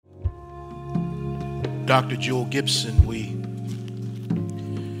Dr. Joel Gibson, we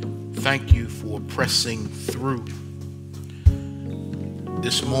thank you for pressing through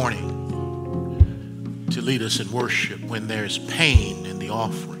this morning to lead us in worship. When there's pain in the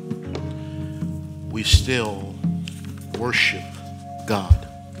offering, we still worship God.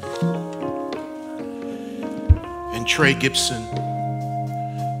 And Trey Gibson,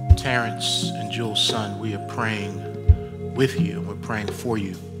 Terrence and Joel's son, we are praying with you and we're praying for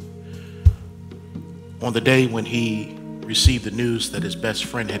you. On the day when he received the news that his best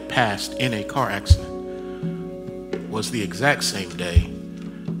friend had passed in a car accident was the exact same day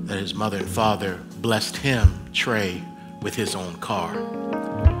that his mother and father blessed him, Trey, with his own car.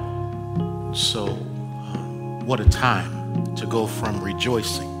 So what a time to go from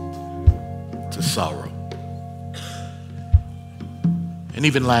rejoicing to sorrow. And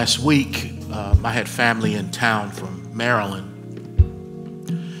even last week, I had family in town from Maryland.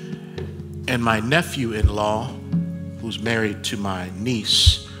 And my nephew-in-law, who's married to my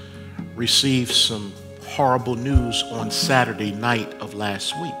niece, received some horrible news on Saturday night of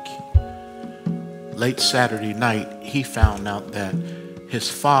last week. Late Saturday night, he found out that his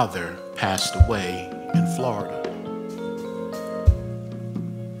father passed away in Florida.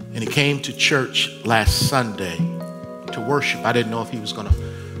 And he came to church last Sunday to worship. I didn't know if he was going to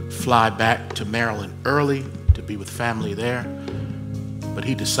fly back to Maryland early to be with family there, but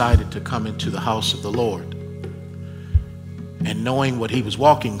he decided to come into the house of the Lord. And knowing what he was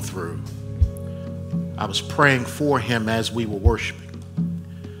walking through, I was praying for him as we were worshiping.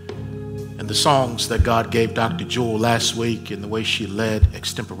 And the songs that God gave Dr. Joel last week and the way she led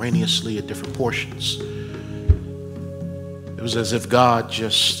extemporaneously at different portions, it was as if God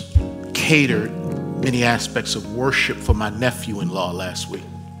just catered many aspects of worship for my nephew-in-law last week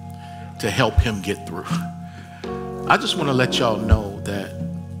to help him get through. I just want to let y'all know that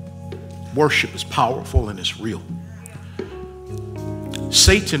worship is powerful and it's real.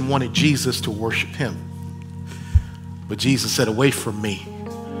 Satan wanted Jesus to worship him, but Jesus said, "Away from me,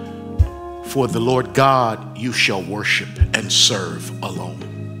 for the Lord God you shall worship and serve alone."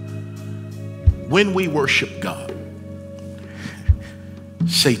 When we worship God,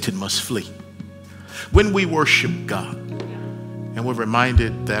 Satan must flee. When we worship God and we're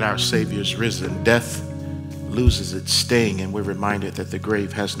reminded that our Savior is risen, death loses its sting, and we're reminded that the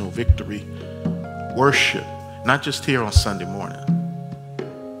grave has no victory. Worship, not just here on Sunday morning,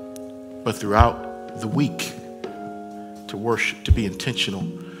 but throughout the week, to worship, to be intentional,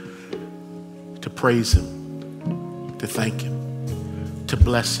 to praise Him, to thank Him, to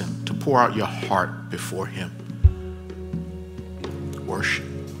bless Him, to pour out your heart before Him. Worship.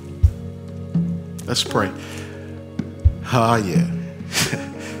 Let's pray. Oh, yeah.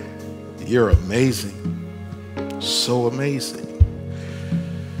 You're amazing. So amazing.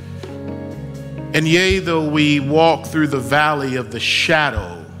 And yea, though we walk through the valley of the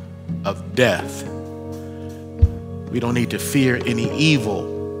shadow of death, we don't need to fear any evil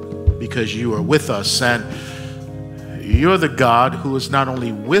because you are with us. And you're the God who is not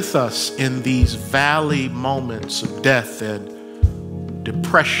only with us in these valley moments of death and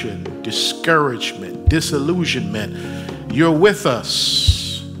depression, discouragement, disillusionment. You're with us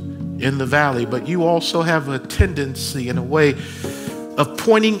in the valley, but you also have a tendency in a way of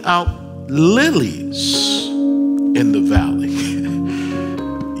pointing out lilies in the valley.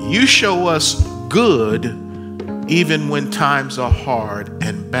 You show us good even when times are hard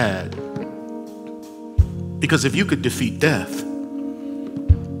and bad. Because if you could defeat death,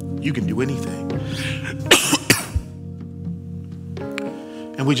 you can do anything.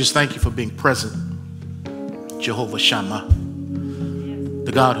 And we just thank you for being present, Jehovah Shammah,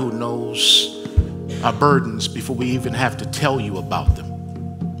 the God who knows our burdens before we even have to tell you about them.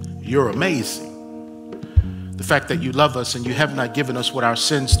 You're amazing. The fact that you love us and you have not given us what our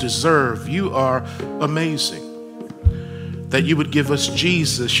sins deserve, you are amazing. That you would give us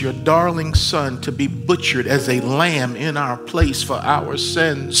Jesus, your darling son, to be butchered as a lamb in our place for our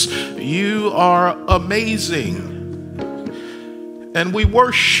sins. You are amazing. And we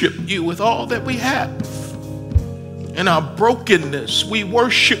worship you with all that we have. In our brokenness, we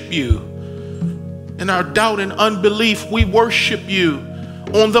worship you. In our doubt and unbelief, we worship you.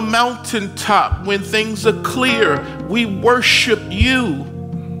 On the mountaintop, when things are clear, we worship you.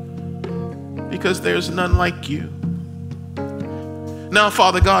 Because there's none like you. Now,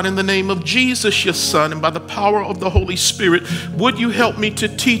 Father God, in the name of Jesus, your Son, and by the power of the Holy Spirit, would you help me to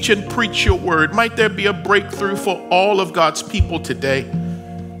teach and preach your word? Might there be a breakthrough for all of God's people today?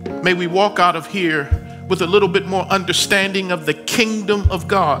 May we walk out of here with a little bit more understanding of the kingdom of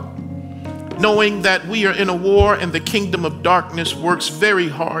God, knowing that we are in a war and the kingdom of darkness works very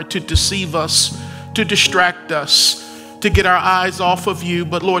hard to deceive us, to distract us, to get our eyes off of you.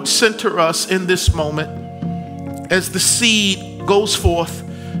 But Lord, center us in this moment. As the seed goes forth,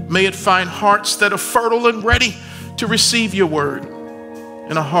 may it find hearts that are fertile and ready to receive your word,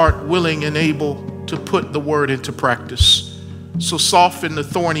 and a heart willing and able to put the word into practice. So soften the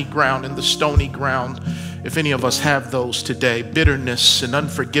thorny ground and the stony ground, if any of us have those today, bitterness and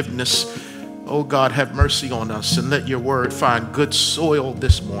unforgiveness. Oh God, have mercy on us and let your word find good soil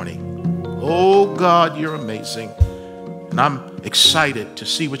this morning. Oh God, you're amazing. And I'm excited to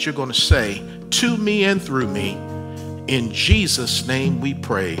see what you're going to say to me and through me. In Jesus' name we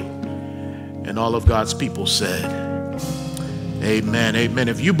pray. And all of God's people said, amen, amen.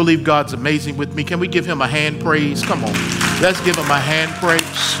 If you believe God's amazing with me, can we give him a hand praise? Come on, let's give him a hand praise.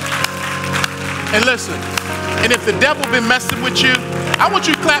 And listen, and if the devil been messing with you, I want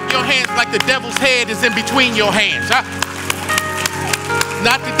you to clap your hands like the devil's head is in between your hands. Huh?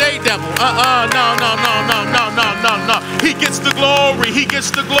 Not today, devil. No. He gets the glory. He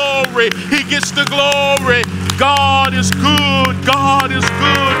gets the glory. He gets the glory. God is good. God is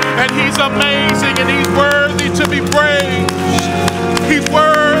good. And he's amazing. And he's worthy to be praised. He's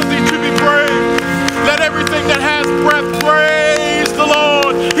worthy to be praised. Let everything that has breath praise the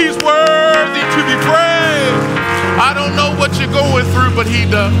Lord. He's worthy to be praised. I don't know what you're going through, but he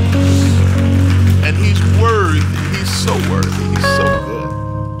does. And he's worthy. He's so worthy. He's so good.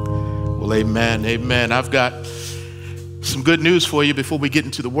 Well, amen, amen. I've got some good news for you before we get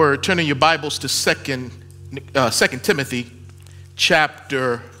into the word. Turn in your Bibles to 2 Timothy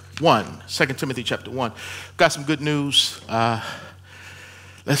chapter 1. 2 Timothy chapter 1. Got some good news.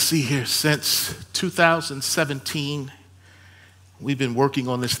 Let's see here. Since 2017, we've been working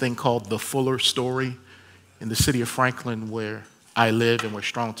on this thing called The Fuller Story in the city of Franklin, where I live and where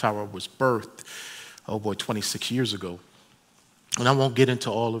Strong Tower was birthed, 26 years ago. And I won't get into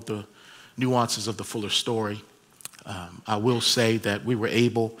all of the nuances of the Fuller story. I will say that we were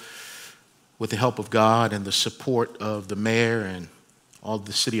able, with the help of God and the support of the mayor and all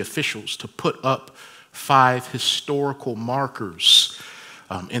the city officials, to put up 5 historical markers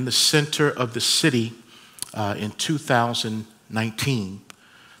in the center of the city in 2019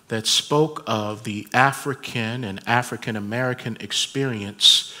 that spoke of the African and African American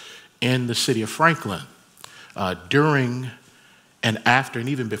experience in the city of Franklin during and after and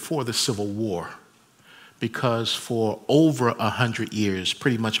even before the Civil War. Because for over 100 years,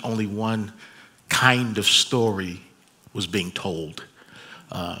 pretty much only one kind of story was being told.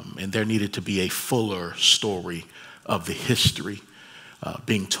 And there needed to be a fuller story of the history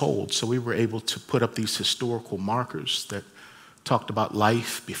being told. So we were able to put up these historical markers that talked about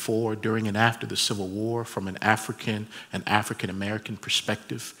life before, during, and after the Civil War from an African and African-American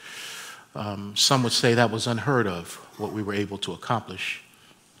perspective. Some would say that was unheard of, what we were able to accomplish.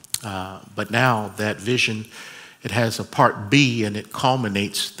 But now that vision, it has a part B, and it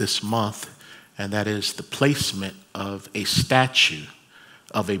culminates this month, and that is the placement of a statue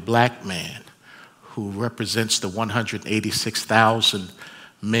of a black man who represents the 186,000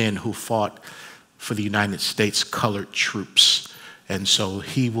 men who fought for the United States colored troops. And so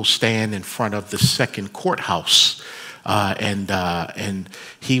he will stand in front of the second courthouse, and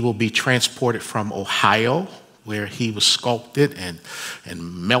he will be transported from Ohio, where he was sculpted and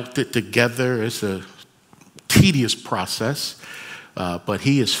melted together. It's a tedious process, but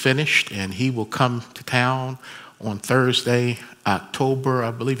he is finished, and he will come to town on Thursday, October,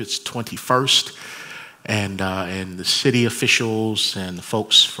 I believe it's 21st. And the city officials and the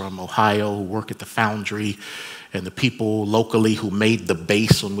folks from Ohio who work at the foundry and the people locally who made the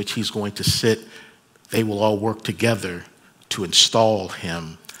base on which he's going to sit, they will all work together to install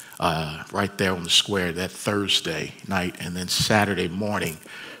him right there on the square that Thursday night. And then Saturday morning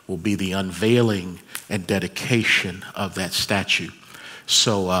will be the unveiling and dedication of that statue.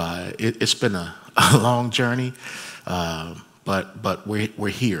 So it's been a long journey, but we're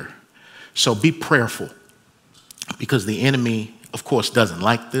here. So be prayerful, because the enemy, of course, doesn't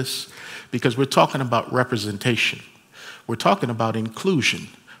like this, because we're talking about representation. We're talking about inclusion.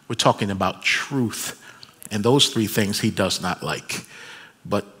 We're talking about truth. And those 3 things he does not like.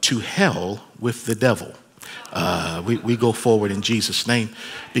 But to hell with the devil. We go forward in Jesus' name,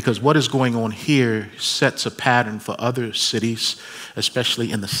 because what is going on here sets a pattern for other cities,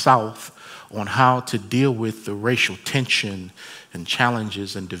 especially in the South, on how to deal with the racial tension and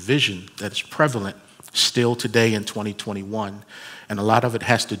challenges and division that is prevalent still today in 2021. And a lot of it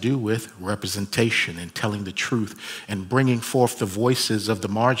has to do with representation and telling the truth and bringing forth the voices of the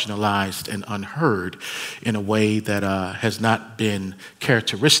marginalized and unheard in a way that has not been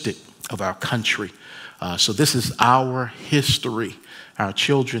characteristic of our country. So this is our history. Our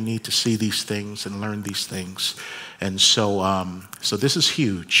children need to see these things and learn these things. And so this is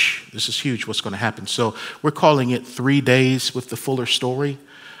huge. This is huge what's going to happen. So we're calling it 3 days with the Fuller Story.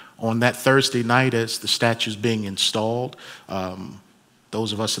 On that Thursday night, as the statue's being installed,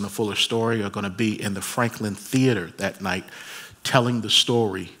 those of us in the Fuller Story are going to be in the Franklin Theater that night, telling the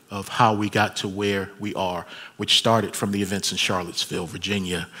story of how we got to where we are, which started from the events in Charlottesville,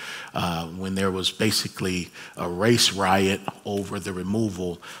 Virginia, when there was basically a race riot over the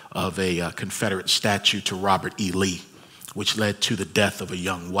removal of a Confederate statue to Robert E. Lee, which led to the death of a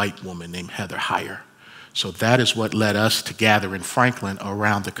young white woman named Heather Heyer. So that is what led us to gather in Franklin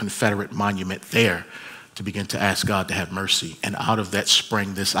around the Confederate monument there to begin to ask God to have mercy. And out of that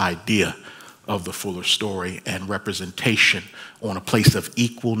sprang this idea of the Fuller Story and representation on a place of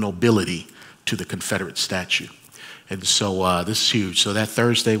equal nobility to the Confederate statue. And so this is huge. So that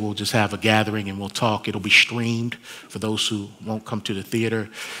Thursday, we'll just have a gathering and we'll talk. It'll be streamed for those who won't come to the theater.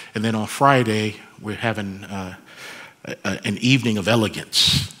 And then on Friday, we're having an evening of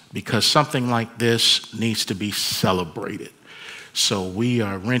elegance, because something like this needs to be celebrated. So we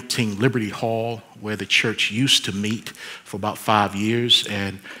are renting Liberty Hall, where the church used to meet for about 5 years,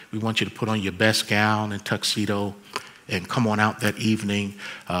 and we want you to put on your best gown and tuxedo and come on out that evening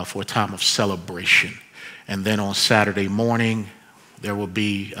for a time of celebration. And then on Saturday morning, there will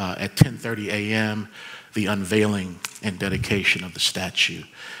be at 10:30 a.m. the unveiling and dedication of the statue.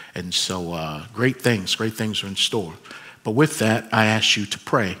 And so great things are in store. But with that, I ask you to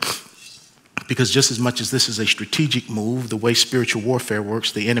pray. Because just as much as this is a strategic move, the way spiritual warfare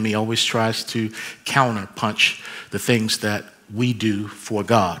works, the enemy always tries to counterpunch the things that we do for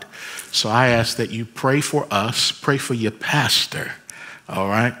God. So I ask that you pray for us, pray for your pastor, all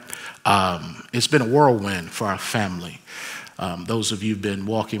right? It's been a whirlwind for our family. Those of you who've been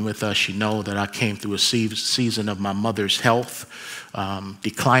walking with us, you know that I came through a season of my mother's health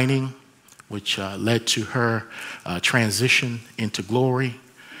declining, which led to her transition into glory.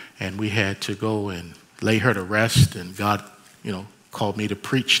 And we had to go and lay her to rest. And God, called me to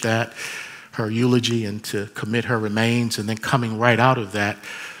preach that, her eulogy, and to commit her remains. And then coming right out of that,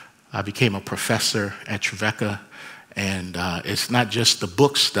 I became a professor at Trevecca. And it's not just the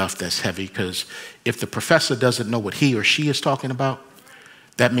book stuff that's heavy, because if the professor doesn't know what he or she is talking about,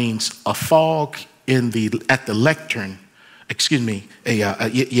 that means a fog at the lectern. A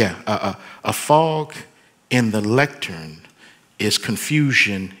fog in the lectern is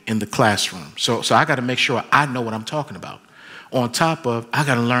confusion in the classroom. So I got to make sure I know what I'm talking about. On top of, I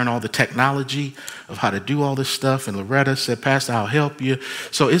got to learn all the technology of how to do all this stuff. And Loretta said, Pastor, I'll help you.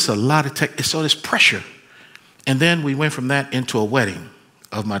 So it's a lot of tech. So there's pressure. And then we went from that into a wedding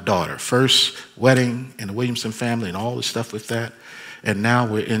of my daughter. First wedding in the Williamson family and all the stuff with that. And now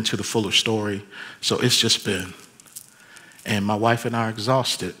we're into the Fuller Story. So it's just been, and my wife and I are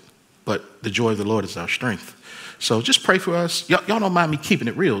exhausted, but the joy of the Lord is our strength. So just pray for us. Y'all don't mind me keeping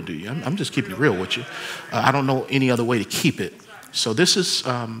it real, do you? I'm just keeping it real with you. I don't know any other way to keep it. So this is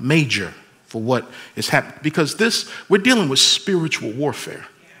major for what is happening, because we're dealing with spiritual warfare.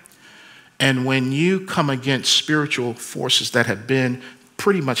 And when you come against spiritual forces that have been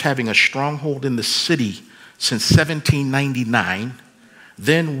pretty much having a stronghold in the city since 1799,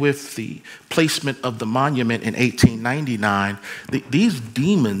 then with the placement of the monument in 1899, these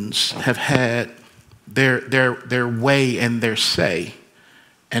demons have had their way and their say.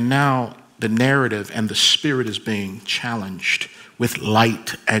 And now the narrative and the spirit is being challenged with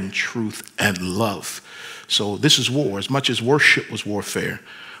light and truth and love. So this is war. As much as worship was warfare,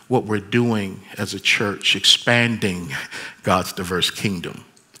 what we're doing as a church, expanding God's diverse kingdom,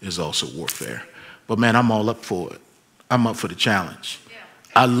 is also warfare. But man, I'm all up for it. I'm up for the challenge.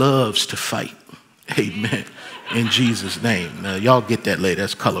 I loves to fight. Amen. In Jesus' name. Now, y'all get that later.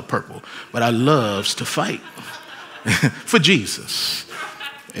 That's color purple. But I loves to fight for Jesus.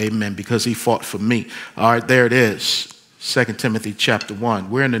 Amen. Because he fought for me. All right, there it is. 2 Timothy chapter 1.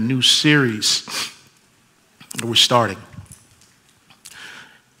 We're in a new series. We're starting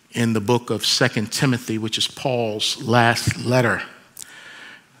in the book of 2 Timothy, which is Paul's last letter.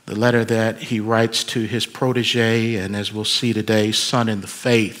 The letter that he writes to his protege, and as we'll see today, son in the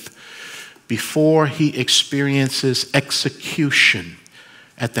faith, before he experiences execution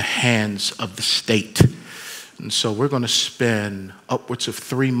at the hands of the state. And so we're going to spend upwards of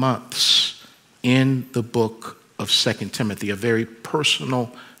 3 months in the book of 2 Timothy, a very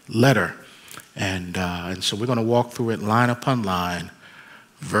personal letter. And so we're going to walk through it line upon line,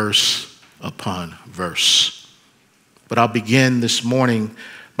 verse upon verse. But I'll begin this morning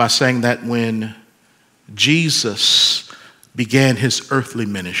by saying that when Jesus began his earthly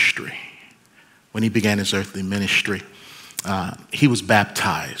ministry, he was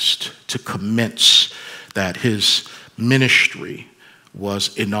baptized to commence that his ministry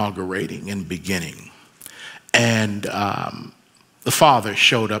was inaugurating and beginning. And the Father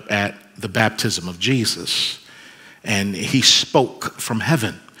showed up at the baptism of Jesus, and he spoke from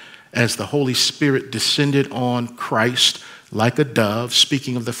heaven as the Holy Spirit descended on Christ like a dove,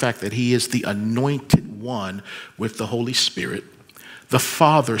 speaking of the fact that he is the anointed one with the Holy Spirit. The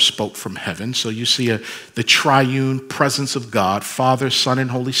Father spoke from heaven. So you see the triune presence of God, Father, Son,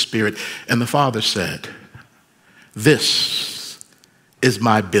 and Holy Spirit. And the Father said, "This is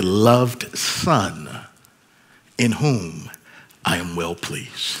my beloved Son, in whom I am well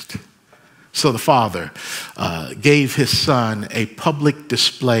pleased." So the Father gave his Son a public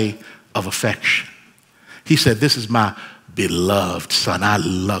display of affection. He said, "This is my beloved Son. I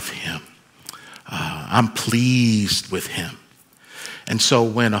love him. I'm pleased with him." And so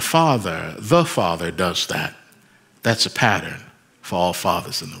when the Father does that, that's a pattern for all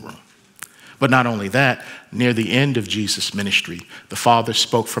fathers in the room. But not only that, near the end of Jesus' ministry, the Father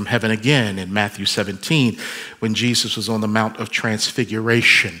spoke from heaven again in Matthew 17 when Jesus was on the Mount of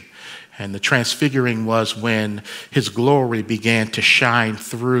Transfiguration. And the transfiguring was when his glory began to shine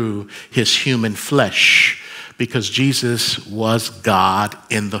through his human flesh, because Jesus was God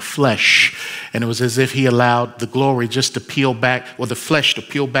in the flesh. And it was as if he allowed the glory just to peel back, or the flesh to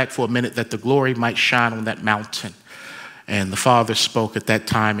peel back for a minute, that the glory might shine on that mountain. And the Father spoke at that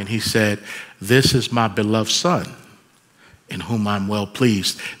time, and he said, "This is my beloved Son, in whom I'm well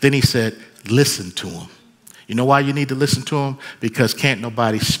pleased." Then he said, "Listen to him." You know why you need to listen to him? Because can't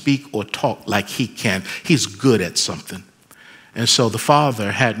nobody speak or talk like he can. He's good at something. And so the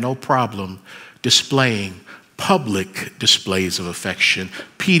Father had no problem displaying public displays of affection,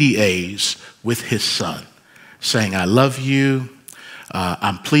 PDAs, with his Son, saying, "I love you,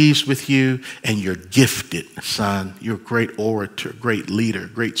 I'm pleased with you, and you're gifted, Son. You're a great orator, great leader,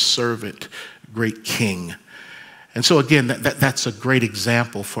 great servant, great king." And so again, that's a great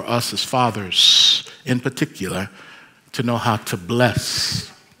example for us as fathers in particular, to know how to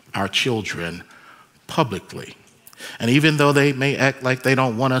bless our children publicly. And even though they may act like they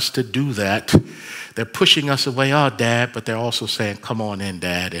don't want us to do that, they're pushing us away. "Oh, Dad," but they're also saying, "Come on in,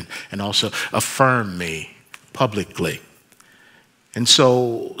 Dad," and also affirm me publicly. And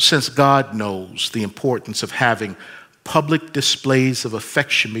so, since God knows the importance of having public displays of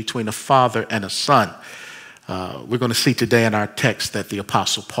affection between a father and a son, we're going to see today in our text that the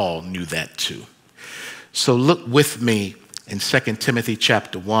Apostle Paul knew that too. So look with me in 2 Timothy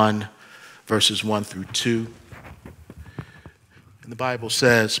chapter 1, verses 1 through 2. And the Bible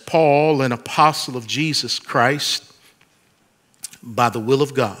says, "Paul, an apostle of Jesus Christ, by the will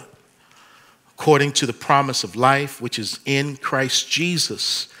of God, according to the promise of life which is in Christ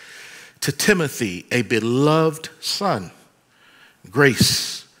Jesus, to Timothy, a beloved son,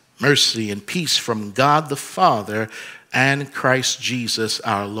 grace, mercy, and peace from God the Father and Christ Jesus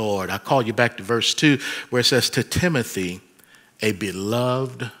our Lord." I call you back to verse 2 where it says, "To Timothy, a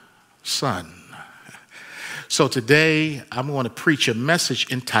beloved son." So today I'm going to preach a message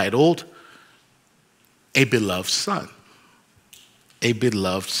entitled, "A Beloved Son." A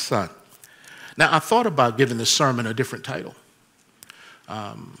beloved son. Now I thought about giving this sermon a different title.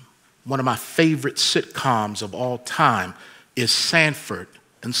 One of my favorite sitcoms of all time is Sanford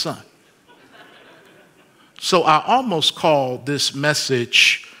and Son. So I almost called this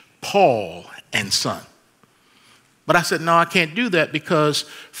message Paul and Son. But I said, no, I can't do that, because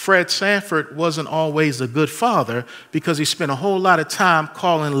Fred Sanford wasn't always a good father, because he spent a whole lot of time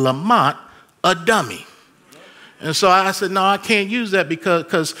calling Lamont a dummy. And so I said, no, I can't use that,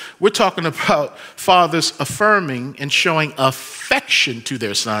 because we're talking about fathers affirming and showing affection to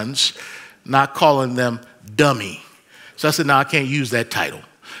their sons, not calling them dummy. So I said, no, I can't use that title.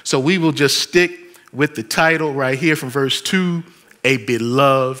 So we will just stick with the title right here from verse 2, "A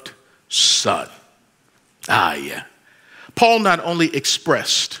Beloved Son." Yeah. Paul not only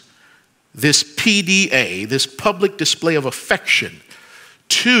expressed this PDA, this public display of affection,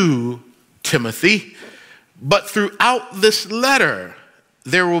 to Timothy, but throughout this letter,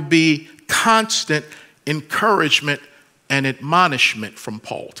 there will be constant encouragement and admonishment from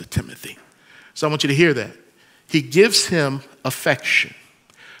Paul to Timothy. So I want you to hear that. He gives him affection,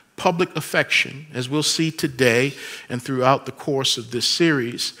 public affection, as we'll see today and throughout the course of this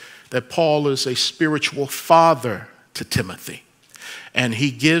series, that Paul is a spiritual father to Timothy. And he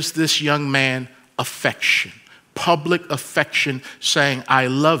gives this young man affection, public affection, saying, "I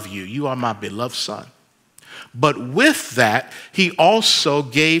love you. You are my beloved son." But with that, he also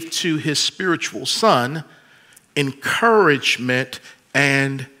gave to his spiritual son encouragement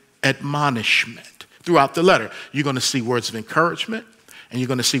and admonishment. throughout the letter. You're going to see words of encouragement and you're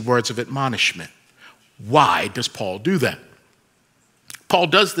going to see words of admonishment. Why does Paul do that? Paul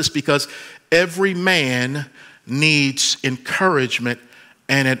does this because every man needs encouragement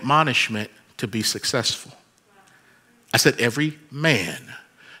and admonishment to be successful. I said every man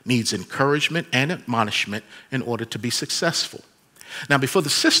needs encouragement and admonishment in order to be successful. Now, before the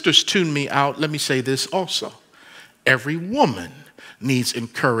sisters tune me out, let me say this also. Every woman needs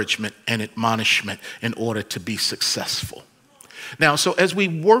encouragement and admonishment in order to be successful. Now, so as we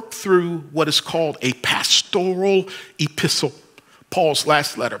work through what is called a pastoral epistle, Paul's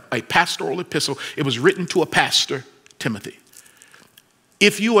last letter, a pastoral epistle, it was written to a pastor, Timothy.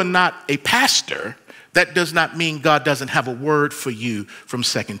 If you are not a pastor, that does not mean God doesn't have a word for you from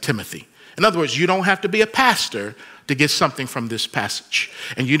 2 Timothy. In other words, you don't have to be a pastor to get something from this passage.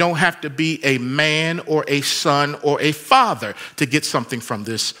 And you don't have to be a man or a son or a father to get something from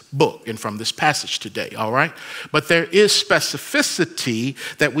this book and from this passage today, all right? But there is specificity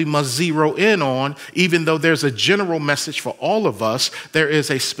that we must zero in on. Even though there's a general message for all of us, there is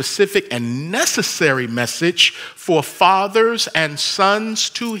a specific and necessary message for fathers and sons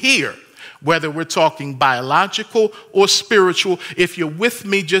to hear. Whether we're talking biological or spiritual, if you're with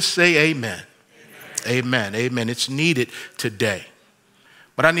me, just say amen. Amen. Amen. It's needed today.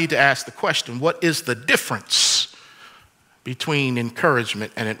 But I need to ask the question, what is the difference between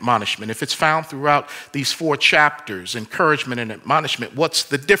encouragement and admonishment? If it's found throughout these 4 chapters, encouragement and admonishment, what's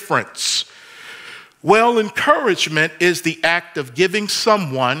the difference? Well, encouragement is the act of giving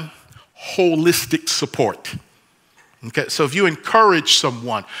someone holistic support. Okay, so if you encourage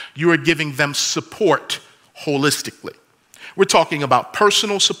someone, you are giving them support holistically. We're talking about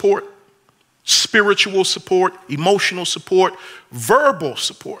personal support, spiritual support, emotional support, verbal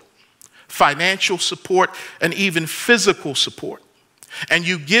support, financial support, and even physical support. And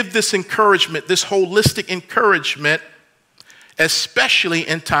you give this encouragement, this holistic encouragement, especially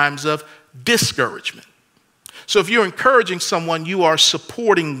in times of discouragement. So if you're encouraging someone, you are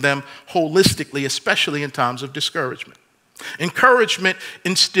supporting them holistically, especially in times of discouragement. Encouragement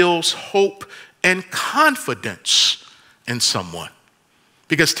instills hope and confidence in someone,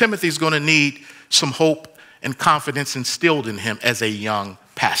 because Timothy's going to need some hope and confidence instilled in him as a young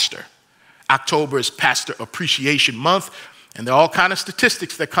pastor. October is Pastor Appreciation Month, and there are all kinds of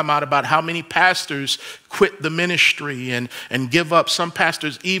statistics that come out about how many pastors quit the ministry and give up. Some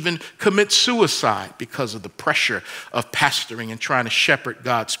pastors even commit suicide because of the pressure of pastoring and trying to shepherd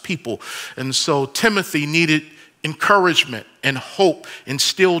God's people. And so Timothy needed encouragement and hope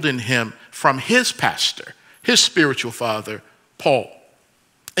instilled in him from his pastor, his spiritual father, Paul.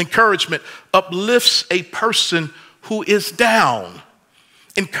 Encouragement uplifts a person who is down.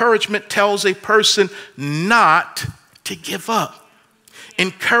 Encouragement tells a person not to give up.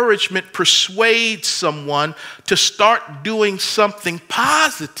 Encouragement persuades someone to start doing something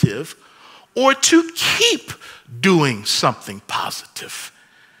positive or to keep doing something positive.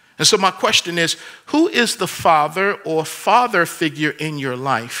 And so my question is, who is the father or father figure in your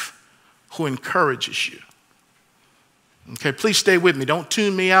life who encourages you? Okay, please stay with me. Don't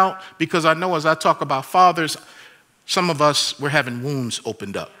tune me out, because I know as I talk about fathers, some of us, we're having wounds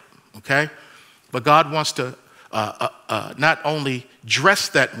opened up, okay? But God wants to not only dress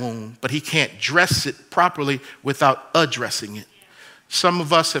that wound, but he can't dress it properly without addressing it. Some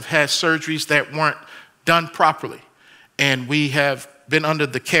of us have had surgeries that weren't done properly, and we have been under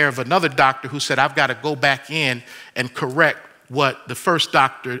the care of another doctor who said, I've got to go back in and correct what the first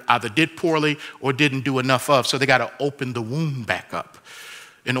doctor either did poorly or didn't do enough of. So they got to open the wound back up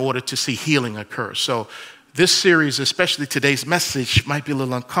in order to see healing occur. So this series, especially today's message, might be a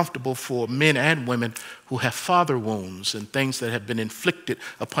little uncomfortable for men and women who have father wounds and things that have been inflicted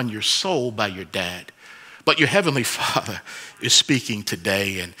upon your soul by your dad. But your heavenly Father is speaking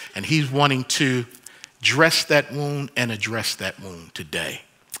today, and he's wanting to dress that wound and address that wound today.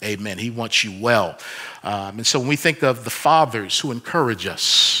 Amen. He wants you well. And so when we think of the fathers who encourage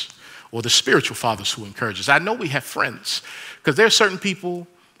us, or the spiritual fathers who encourage us, I know we have friends, because there are certain people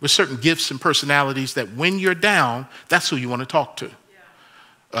with certain gifts and personalities that when you're down, that's who you want to talk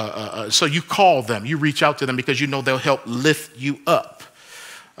to. So you call them, you reach out to them because you know they'll help lift you up.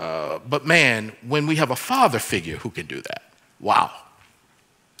 But man, when we have a father figure who can do that, wow.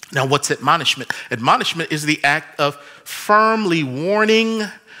 Now, what's admonishment? Admonishment is the act of firmly warning,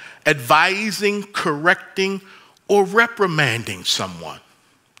 advising, correcting, or reprimanding someone.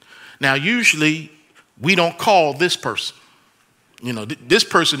 Now, usually we don't call this person. You know, this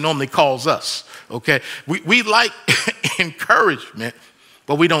person normally calls us, okay? We like encouragement,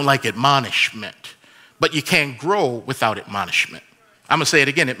 but we don't like admonishment. But you can't grow without admonishment. I'm going to say it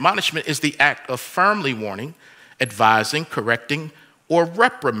again. Admonishment is the act of firmly warning, advising, correcting, or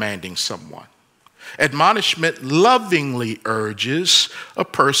reprimanding someone. Admonishment lovingly urges a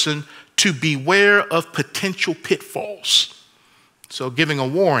person to beware of potential pitfalls. So giving a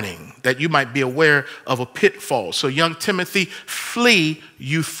warning that you might be aware of a pitfall. So young Timothy, flee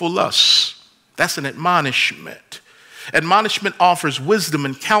youthful lusts. That's an admonishment. Admonishment offers wisdom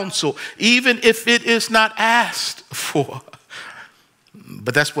and counsel, even if it is not asked for.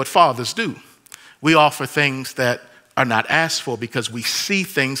 But that's what fathers do. We offer things that are not asked for because we see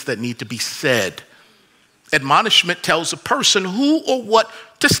things that need to be said. Admonishment tells a person who or what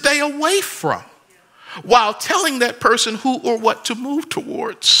to stay away from, while telling that person who or what to move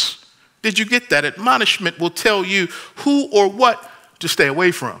towards. Did you get that? Admonishment will tell you who or what to stay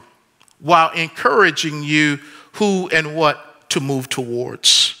away from, while encouraging you who and what to move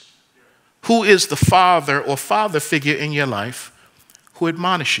towards. Who is the father or father figure in your life who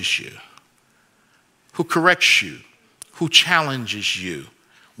admonishes you, who corrects you, who challenges you?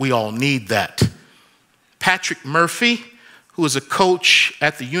 We all need that. Patrick Murphy, who is a coach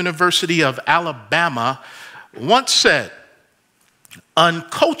at the University of Alabama, once said,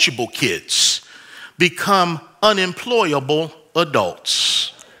 uncoachable kids become unemployable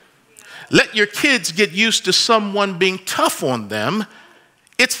adults. Let your kids get used to someone being tough on them.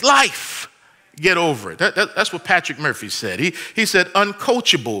 It's life. Get over it. That's what Patrick Murphy said. He said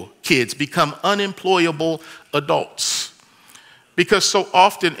uncoachable kids become unemployable adults. Because so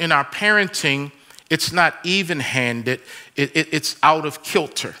often in our parenting, it's not even-handed, it's out of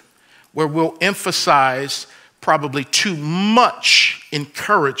kilter, where we'll emphasize probably too much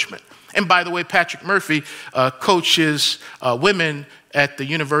encouragement. And by the way, Patrick Murphy coaches women at the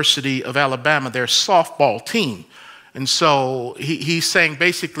University of Alabama, their softball team. And so he's saying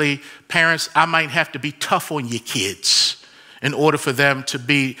basically, parents, I might have to be tough on your kids in order for them to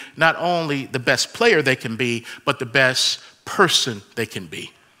be not only the best player they can be, but the best person they can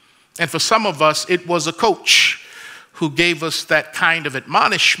be. And for some of us, it was a coach who gave us that kind of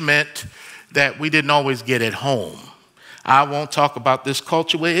admonishment that we didn't always get at home. I won't talk about this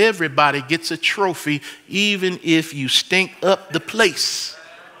culture where everybody gets a trophy, even if you stink up the place.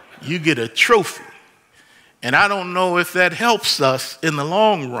 You get a trophy. And I don't know if that helps us in the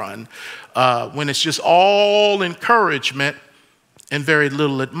long run when it's just all encouragement and very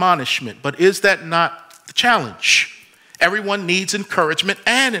little admonishment. But is that not the challenge? Everyone needs encouragement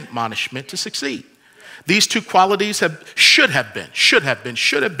and admonishment to succeed. These two qualities should have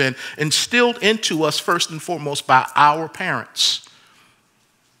been instilled into us first and foremost by our parents.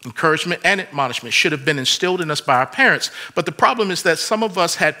 Encouragement and admonishment should have been instilled in us by our parents. But the problem is that some of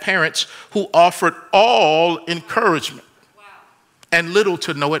us had parents who offered all encouragement and little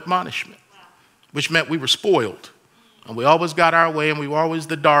to no admonishment, which meant we were spoiled. And we always got our way and we were always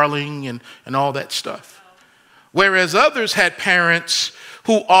the darling and all that stuff. Whereas others had parents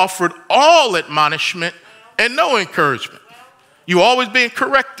who offered all admonishment and no encouragement. You were always being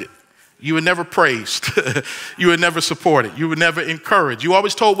corrected. You were never praised. You were never supported. You were never encouraged. You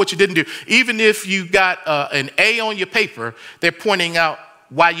always told what you didn't do. Even if you got an A on your paper, they're pointing out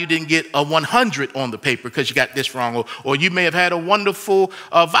why you didn't get a 100 on the paper because you got this wrong. Or you may have had a wonderful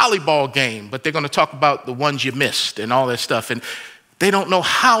volleyball game, but they're going to talk about the ones you missed and all that stuff. And they don't know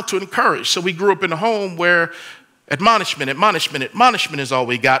how to encourage. So we grew up in a home where admonishment is all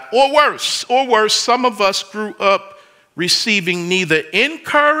we got. Or worse, some of us grew up receiving neither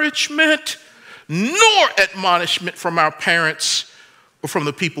encouragement nor admonishment from our parents or from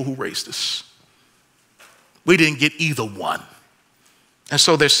the people who raised us. We didn't get either one. And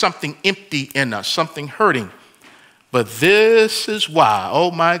so there's something empty in us, something hurting. But this is why,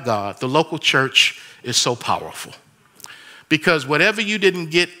 oh my God, the local church is so powerful. Because whatever you didn't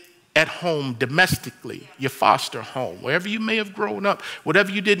get at home domestically, your foster home, wherever you may have grown up, whatever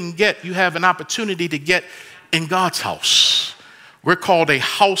you didn't get, you have an opportunity to get in God's house. We're called a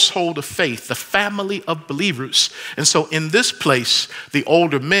household of faith, the family of believers. And so in this place, the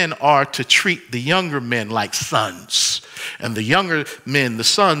older men are to treat the younger men like sons. And the younger men, the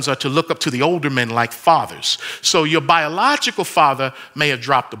sons, are to look up to the older men like fathers. So your biological father may have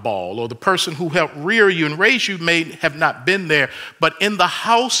dropped the ball, or the person who helped rear you and raise you may have not been there. But in the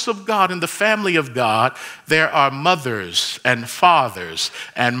house of God, in the family of God, there are mothers and fathers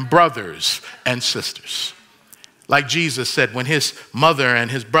and brothers and sisters. Like Jesus said, when his mother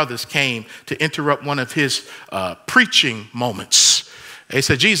and his brothers came to interrupt one of his preaching moments, they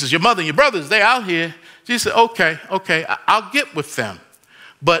said, Jesus, your mother and your brothers, they're out here. Jesus said, okay, I'll get with them.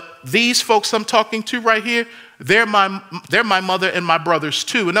 But these folks I'm talking to right here, they're my mother and my brothers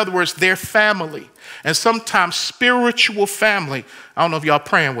too. In other words, they're family. And sometimes spiritual family, I don't know if y'all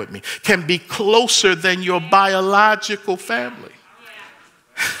praying with me, can be closer than your biological family.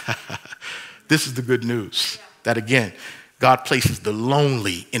 This is the good news. That again, God places the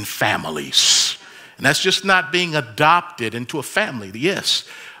lonely in families. And that's just not being adopted into a family, yes,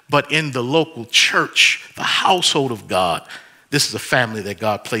 but in the local church, the household of God. This is a family that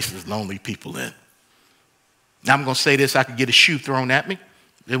God places lonely people in. Now I'm going to say this, I could get a shoe thrown at me.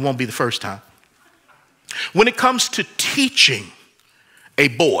 It won't be the first time. When it comes to teaching a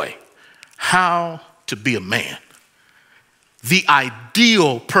boy how to be a man, the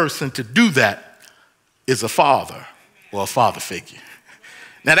ideal person to do that is a father or a father figure.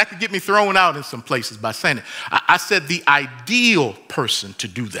 Now that could get me thrown out in some places by saying it. I said the ideal person to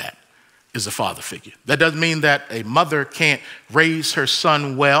do that is a father figure. That doesn't mean that a mother can't raise her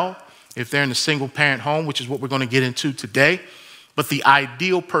son well if they're in a single parent home, which is what we're going to get into today. But the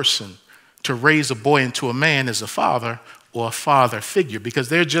ideal person to raise a boy into a man is a father or a father figure, because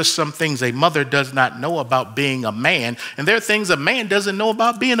there are just some things a mother does not know about being a man, and there are things a man doesn't know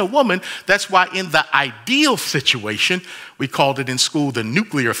about being a woman. That's why in the ideal situation, we called it in school the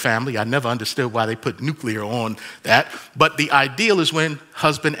nuclear family. I never understood why they put nuclear on that, but the ideal is when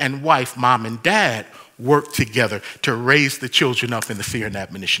husband and wife, mom and dad, work together to raise the children up in the fear and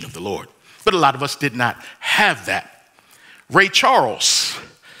admonition of the Lord. But a lot of us did not have that. Ray Charles,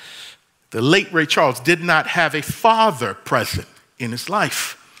 the late Ray Charles, did not have a father present in his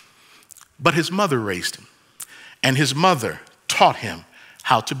life, but his mother raised him, and his mother taught him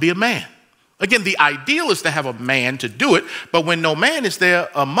how to be a man. Again, the ideal is to have a man to do it, but when no man is there,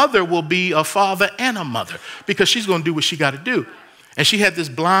 a mother will be a father and a mother, because she's going to do what she got to do. And she had this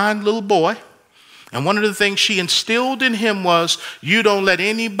blind little boy, and one of the things she instilled in him was, you don't let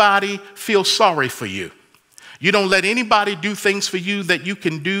anybody feel sorry for you. You don't let anybody do things for you that you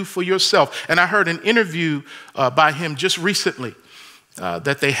can do for yourself. And I heard an interview by him just recently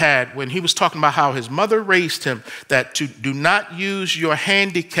that they had when he was talking about how his mother raised him, that to do not use your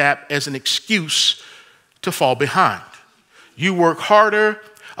handicap as an excuse to fall behind. You work harder,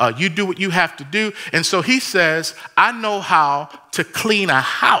 you do what you have to do. And so he says, I know how to clean a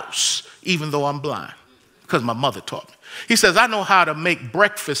house even though I'm blind, because my mother taught me. He says, I know how to make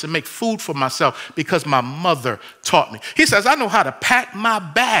breakfast and make food for myself because my mother taught me. He says, I know how to pack my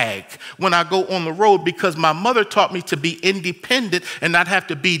bag when I go on the road because my mother taught me to be independent and not have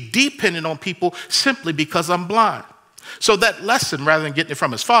to be dependent on people simply because I'm blind. So that lesson, rather than getting it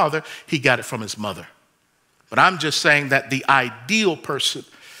from his father, he got it from his mother. But I'm just saying that the ideal person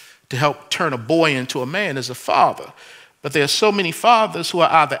to help turn a boy into a man is a father. But there are so many fathers who are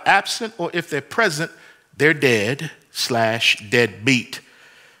either absent, or if they're present, they're dead/deadbeat.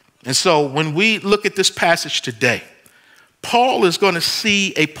 And so when we look at this passage today, Paul is going to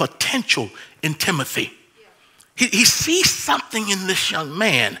see a potential in Timothy. He sees something in this young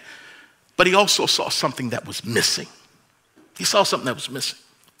man, but he also saw something that was missing. He saw something that was missing.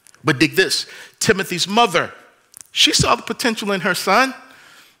 But dig this, Timothy's mother, she saw the potential in her son,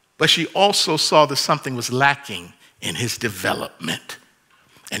 but she also saw that something was lacking in his development.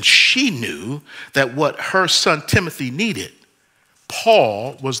 And she knew that what her son Timothy needed,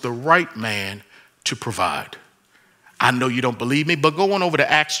 Paul was the right man to provide. I know you don't believe me, but go on over to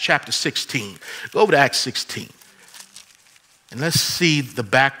Acts chapter 16. Go over to Acts 16. And let's see the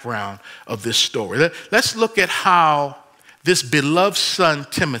background of this story. Let's look at how this beloved son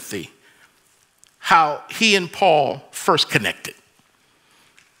Timothy, how he and Paul first connected.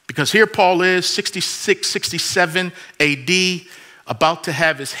 Because here Paul is, 66, 67 AD, about to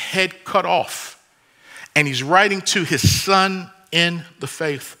have his head cut off. And he's writing to his son in the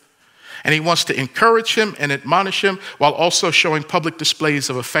faith. And he wants to encourage him and admonish him while also showing public displays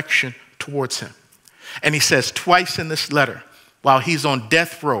of affection towards him. And he says twice in this letter, while he's on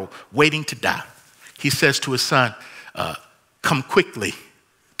death row waiting to die, he says to his son, come quickly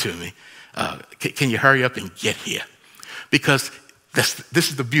to me. Can you hurry up and get here? Because this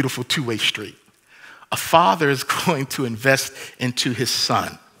is the beautiful two-way street. A father is going to invest into his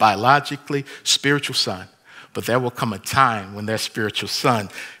son, biologically, spiritual son. But there will come a time when that spiritual son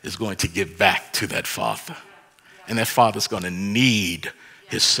is going to give back to that father. And that father's going to need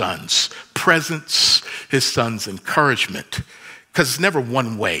his son's presence, his son's encouragement. Because it's never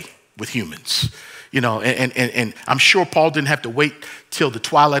one way with humans. You know, and I'm sure Paul didn't have to wait till the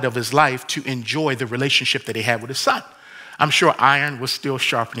twilight of his life to enjoy the relationship that he had with his son. I'm sure iron was still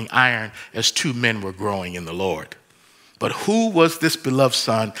sharpening iron as two men were growing in the Lord. But who was this beloved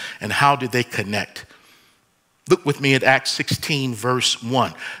son, and how did they connect? Look with me at Acts 16, verse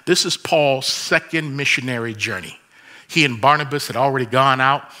 1. This is Paul's second missionary journey. He and Barnabas had already gone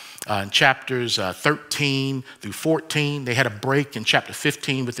out in chapters 13 through 14. They had a break in chapter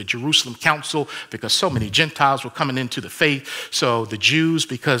 15 with the Jerusalem Council because so many Gentiles were coming into the faith. So the Jews,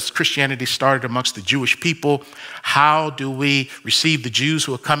 because Christianity started amongst the Jewish people, how do we receive the Jews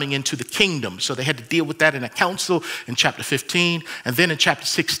who are coming into the kingdom? So they had to deal with that in a council in chapter 15. And then in chapter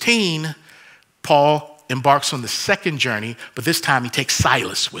 16, Paul embarks on the second journey, but this time he takes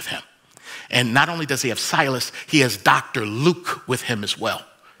Silas with him. And not only does he have Silas, he has Dr. Luke with him as well.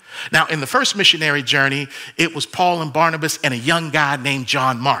 Now, in the first missionary journey, it was Paul and Barnabas and a young guy named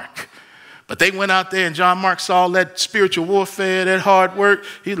John Mark. But they went out there and John Mark saw that spiritual warfare, that hard work.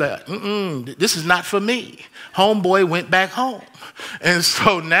 He's like, this is not for me. Homeboy went back home. And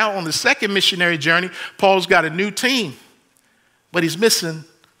so now on the second missionary journey, Paul's got a new team, but he's missing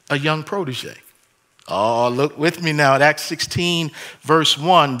a young protege. Oh, look with me now at Acts 16, verse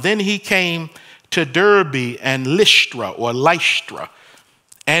 1. Then he came to Derbe and Lystra,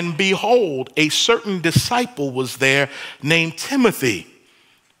 and behold, a certain disciple was there named Timothy,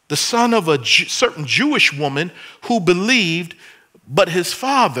 the son of a certain Jewish woman who believed, but his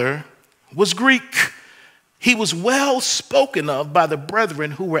father was Greek. He was well spoken of by the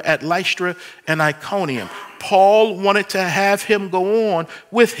brethren who were at Lystra and Iconium. Paul wanted to have him go on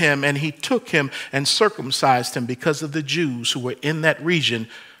with him, and he took him and circumcised him because of the Jews who were in that region,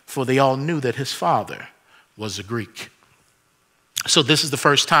 for they all knew that his father was a Greek. So this is the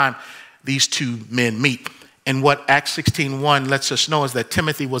first time these two men meet. And what Acts 16:1 lets us know is that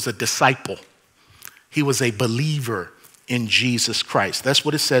Timothy was a disciple. He was a believer in Jesus Christ. That's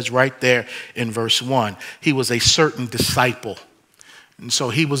what it says right there in verse 1. He was a certain disciple. And so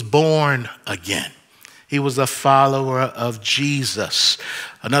he was born again. He was a follower of Jesus.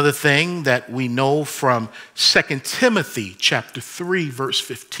 Another thing that we know from 2 Timothy chapter 3, verse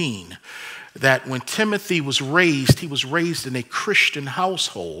 15, that when Timothy was raised, he was raised in a Christian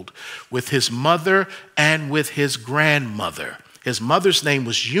household with his mother and with his grandmother. His mother's name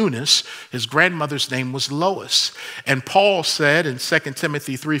was Eunice. His grandmother's name was Lois. And Paul said in 2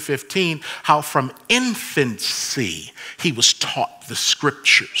 Timothy 3:15 how from infancy he was taught the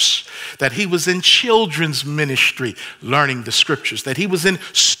scriptures, that he was in children's ministry learning the scriptures, that he was in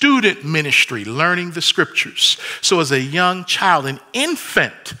student ministry learning the scriptures. So as a young child, an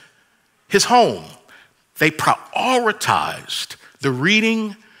infant, his home, they prioritized the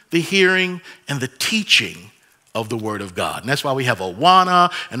reading, the hearing, and the teaching of the Word of God. And that's why we have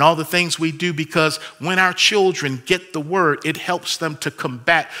Awana and all the things we do, because when our children get the Word, it helps them to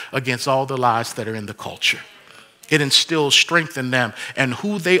combat against all the lies that are in the culture. It instills strength in them and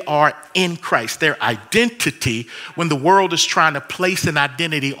who they are in Christ, their identity, when the world is trying to place an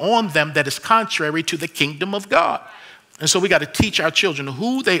identity on them that is contrary to the kingdom of God. And so we got to teach our children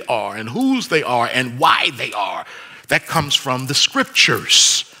who they are and whose they are and why they are. That comes from the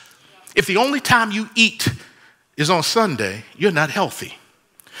scriptures. If the only time you eat is on Sunday, you're not healthy.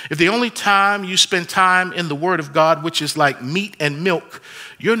 If the only time you spend time in the Word of God, which is like meat and milk,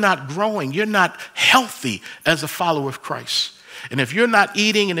 you're not growing. You're not healthy as a follower of Christ. And if you're not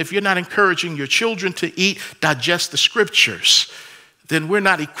eating and if you're not encouraging your children to eat, digest the scriptures, then we're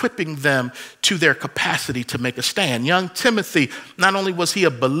not equipping them to their capacity to make a stand. Young Timothy, not only was he a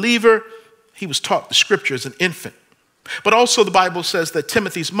believer, he was taught the scripture as an infant. But also the Bible says that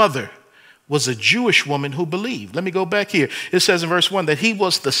Timothy's mother was a Jewish woman who believed. Let me go back here. It says in verse 1 that he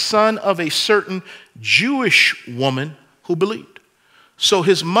was the son of a certain Jewish woman who believed. So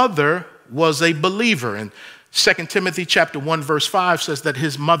his mother was a believer. And 2 Timothy chapter 1 verse 5 says that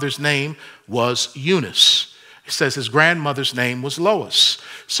his mother's name was Eunice. It says his grandmother's name was Lois.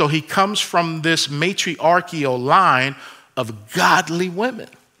 So he comes from this matriarchal line of godly women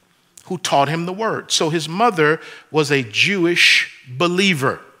who taught him the word. So his mother was a Jewish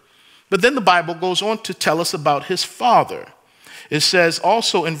believer. But then the Bible goes on to tell us about his father. It says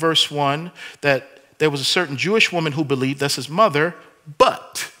also in verse 1 that there was a certain Jewish woman who believed, that's his mother,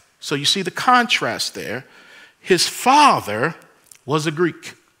 but, so you see the contrast there, his father was a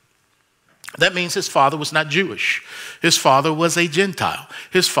Greek. That means his father was not Jewish. His father was a Gentile.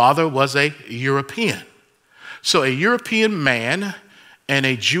 His father was a European. So a European man and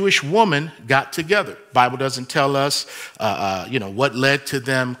a Jewish woman got together. The Bible doesn't tell us, what led to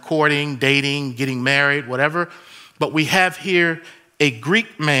them courting, dating, getting married, whatever. But we have here a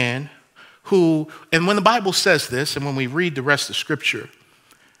Greek man who, and when the Bible says this, and when we read the rest of Scripture,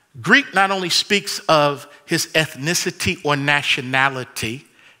 Greek not only speaks of his ethnicity or nationality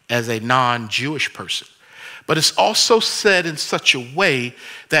as a non-Jewish person, but it's also said in such a way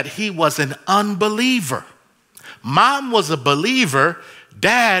that he was an unbeliever. Mom was a believer.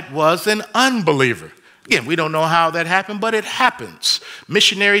 Dad was an unbeliever. Again, we don't know how that happened, but it happens.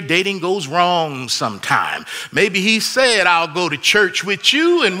 Missionary dating goes wrong sometime. Maybe he said, I'll go to church with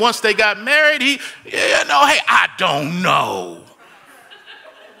you. And once they got married, I don't know.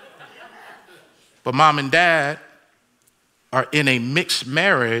 But mom and dad are in a mixed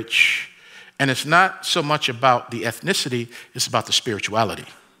marriage, and it's not so much about the ethnicity, it's about the spirituality.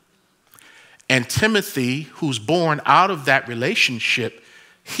 And Timothy, who's born out of that relationship,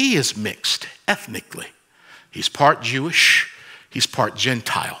 he is mixed ethnically. He's part Jewish, he's part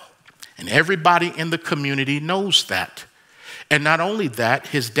Gentile. And everybody in the community knows that. And not only that,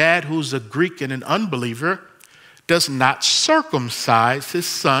 his dad, who's a Greek and an unbeliever, does not circumcise his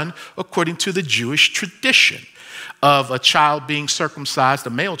son according to the Jewish tradition of a child being circumcised, a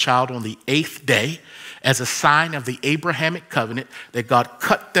male child, on the 8th day as a sign of the Abrahamic covenant that God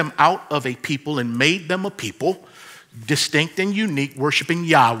cut them out of a people and made them a people, distinct and unique, worshiping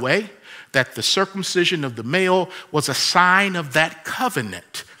Yahweh, that the circumcision of the male was a sign of that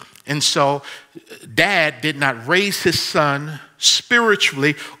covenant. And so dad did not raise his son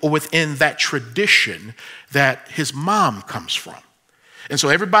spiritually or within that tradition that his mom comes from. And so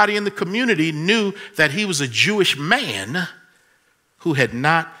everybody in the community knew that he was a Jewish man who had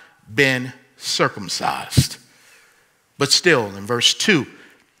not been circumcised. But still, in verse 2,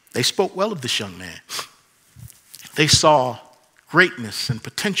 they spoke well of this young man. They saw greatness and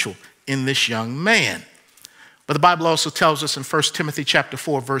potential in this young man. But the Bible also tells us in 1 Timothy chapter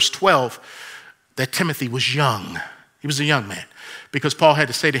 4, verse 12, that Timothy was young. He was a young man. Because Paul had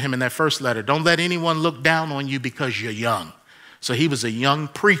to say to him in that first letter, don't let anyone look down on you because you're young. So he was a young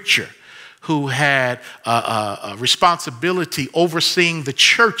preacher who had a responsibility overseeing the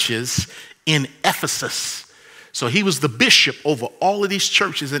churches in Ephesus. So he was the bishop over all of these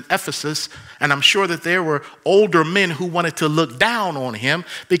churches in Ephesus, and I'm sure that there were older men who wanted to look down on him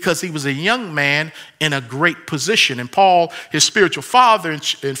because he was a young man in a great position. And Paul, his spiritual father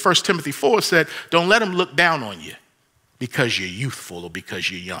in 1 Timothy 4 said, don't let him look down on you because you're youthful or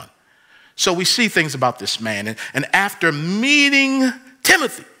because you're young. So we see things about this man. And after meeting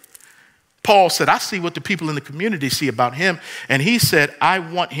Timothy, Paul said, I see what the people in the community see about him. And he said, I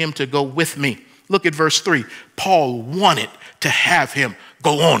want him to go with me. Look at verse 3. Paul wanted to have him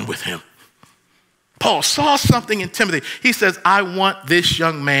go on with him. Paul saw something in Timothy. He says, I want this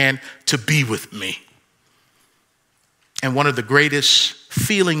young man to be with me. And one of the greatest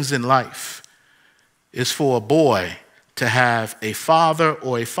feelings in life is for a boy to have a father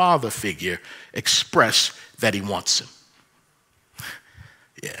or a father figure express that he wants him.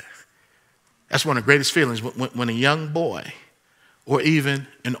 Yeah. That's one of the greatest feelings when a young boy or even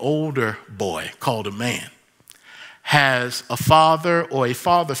an older boy called a man has a father or a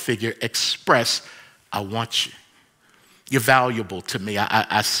father figure express, I want you. You're valuable to me.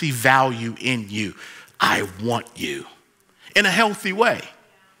 I see value in you. I want you in a healthy way.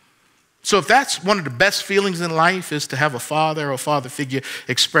 So if that's one of the best feelings in life is to have a father or a father figure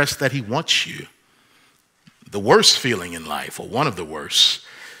express that he wants you, the worst feeling in life, or one of the worst,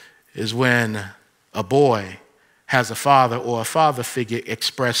 is when a boy has a father or a father figure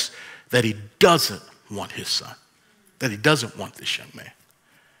express that he doesn't want his son, that he doesn't want this young man,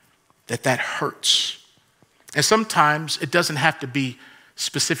 that hurts. And sometimes it doesn't have to be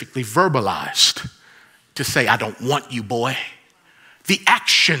specifically verbalized to say, I don't want you, boy. The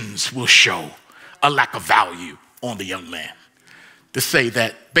actions will show a lack of value on the young man. To say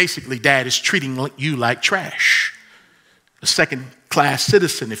that basically dad is treating you like trash, a second-class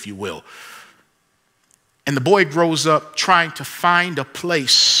citizen, if you will. And the boy grows up trying to find a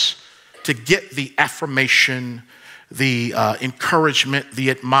place to get the affirmation, the encouragement, the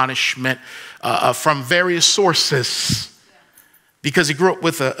admonishment from various sources, because he grew up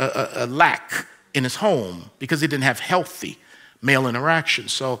with a lack in his home, because he didn't have healthy male interaction.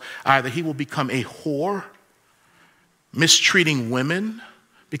 So either he will become a whore, mistreating women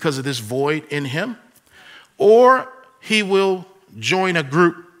because of this void in him, or he will join a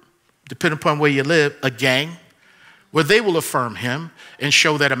group, depending upon where you live, a gang, where they will affirm him and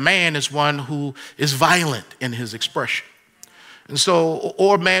show that a man is one who is violent in his expression. And so,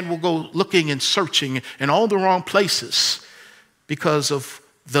 or a man will go looking and searching in all the wrong places because of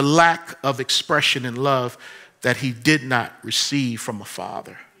the lack of expression and love that he did not receive from a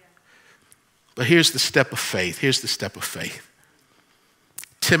father. But here's the step of faith. Here's the step of faith.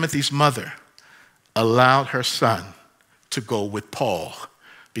 Timothy's mother allowed her son to go with Paul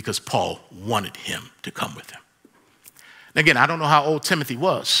because Paul wanted him to come with him. And again, I don't know how old Timothy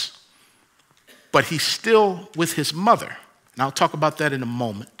was, but he's still with his mother. And I'll talk about that in a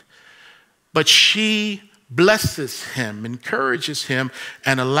moment. But she blesses him, encourages him,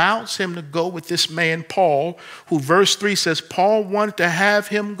 and allows him to go with this man, Paul, who verse 3 says, Paul wanted to have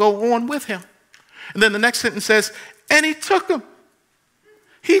him go on with him. And then the next sentence says, and he took him.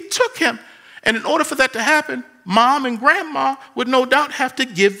 He took him. And in order for that to happen, mom and grandma would no doubt have to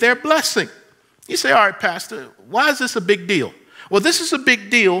give their blessing. You say, all right, Pastor, why is this a big deal? Well, this is a big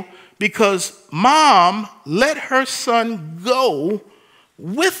deal because mom let her son go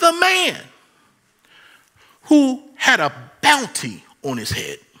with a man who had a bounty on his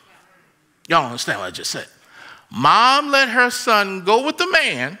head. Y'all understand what I just said? Mom let her son go with the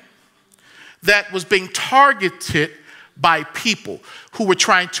man that was being targeted by people who were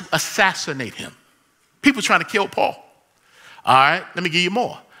trying to assassinate him. People trying to kill Paul. All right, let me give you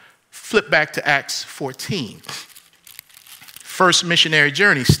more. Flip back to Acts 14. First missionary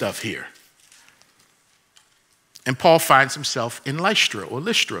journey stuff here. And Paul finds himself in Lystra,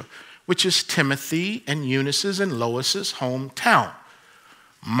 which is Timothy and Eunice's and Lois's hometown.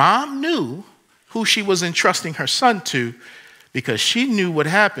 Mom knew who she was entrusting her son to because she knew what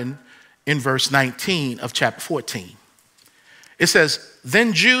happened in verse 19 of chapter 14. It says,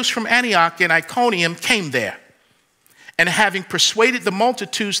 then Jews from Antioch and Iconium came there. And having persuaded the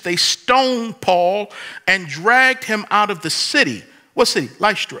multitudes, they stoned Paul and dragged him out of the city. What city?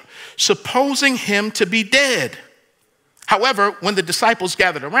 Lystra. Supposing him to be dead. However, when the disciples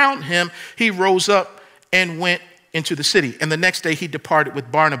gathered around him, he rose up and went into the city. And the next day he departed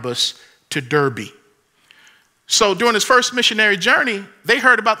with Barnabas to Derbe. So during his first missionary journey, they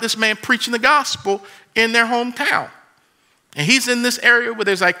heard about this man preaching the gospel in their hometown. And he's in this area where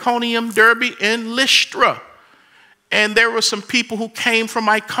there's Iconium, Derbe, and Lystra. And there were some people who came from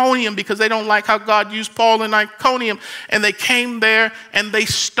Iconium because they don't like how God used Paul in Iconium. And they came there and they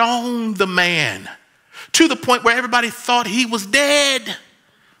stoned the man to the point where everybody thought he was dead.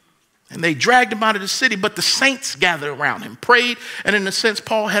 And they dragged him out of the city. But the saints gathered around him, prayed, and in a sense,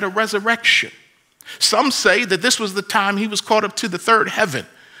 Paul had a resurrection. Some say that this was the time he was caught up to the third heaven.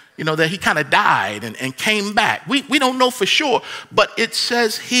 You know, that he kind of died and came back. We don't know for sure, but it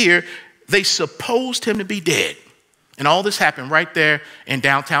says here they supposed him to be dead. And all this happened right there in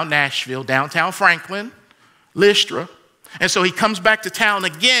downtown Nashville, downtown Franklin, Lystra. And so he comes back to town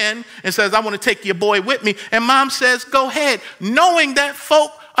again and says, I want to take your boy with me. And mom says, go ahead, knowing that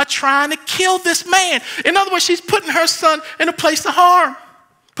folk are trying to kill this man. In other words, she's putting her son in a place of harm,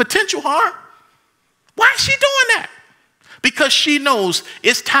 potential harm. Why is she doing that? Because she knows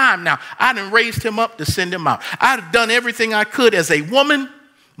it's time now. I done raised him up to send him out. I've done everything I could as a woman,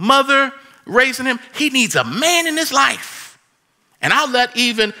 mother, raising him. He needs a man in his life. And I'll let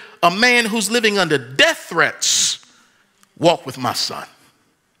even a man who's living under death threats walk with my son.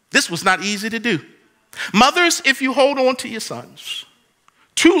 This was not easy to do. Mothers, if you hold on to your sons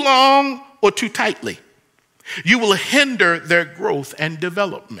too long or too tightly, you will hinder their growth and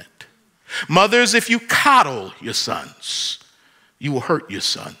development. Mothers, if you coddle your sons, you will hurt your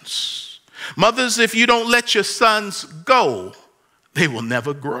sons. Mothers, if you don't let your sons go, they will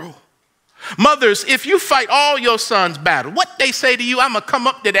never grow. Mothers, if you fight all your sons' battle, what they say to you, I'm going to come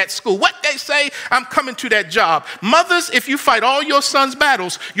up to that school. What they say, I'm coming to that job. Mothers, if you fight all your sons'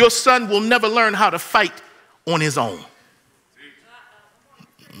 battles, your son will never learn how to fight on his own.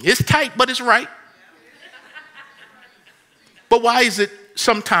 It's tight, but it's right. But why is it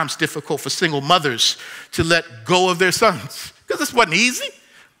sometimes difficult for single mothers to let go of their sons? Because this wasn't easy.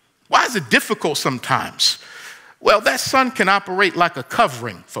 Why is it difficult sometimes? Well, that son can operate like a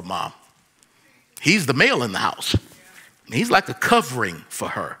covering for mom. He's the male in the house. He's like a covering for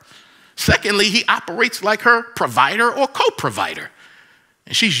her. Secondly, he operates like her provider or co-provider.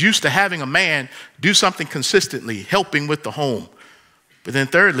 And she's used to having a man do something consistently, helping with the home. But then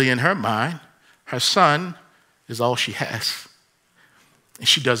thirdly, in her mind, her son is all she has. And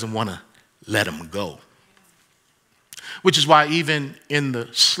she doesn't want to let him go. Which is why even in the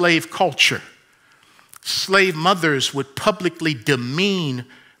slave culture, slave mothers would publicly demean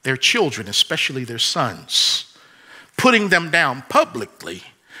their children, especially their sons, putting them down publicly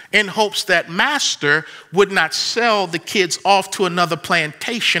in hopes that master would not sell the kids off to another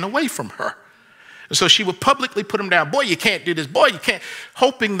plantation away from her. And so she would publicly put him down. Boy, you can't do this. Boy, you can't.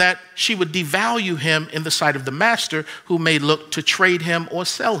 Hoping that she would devalue him in the sight of the master who may look to trade him or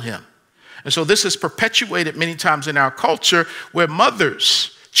sell him. And so this is perpetuated many times in our culture where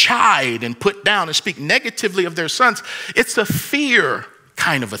mothers chide and put down and speak negatively of their sons. It's a fear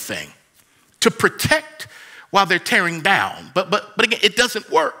kind of a thing to protect while they're tearing down. But again, it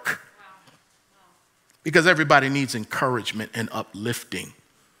doesn't work because everybody needs encouragement and uplifting.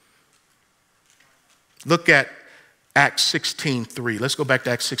 Look at Acts 16:3. Let's go back to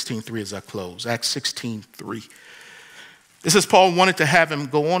Acts 16:3 as I close. Acts 16:3. It says Paul wanted to have him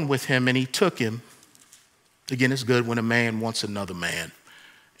go on with him, and he took him. Again, it's good when a man wants another man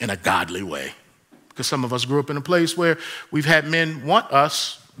in a godly way. Because some of us grew up in a place where we've had men want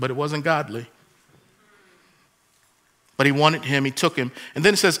us, but it wasn't godly. But he wanted him, he took him. And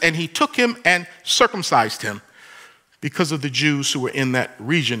then it says, and he took him and circumcised him because of the Jews who were in that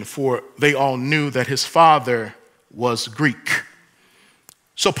region, for they all knew that his father was Greek.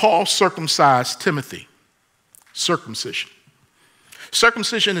 So Paul circumcised Timothy. Circumcision.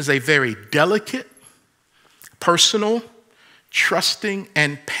 Circumcision is a very delicate, personal, trusting,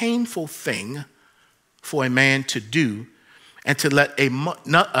 and painful thing for a man to do and to let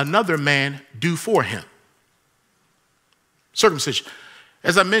another man do for him. Circumcision.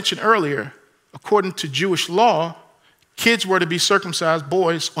 As I mentioned earlier, according to Jewish law, kids were to be circumcised,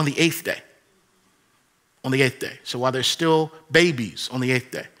 boys, on the 8th day. On the 8th day. So while they're still babies, on the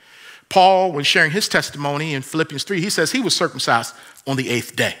 8th day. Paul, when sharing his testimony in Philippians 3, he says he was circumcised on the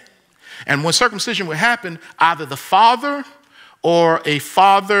 8th day. And when circumcision would happen, either the father or a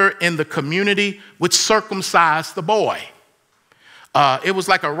father in the community would circumcise the boy. It was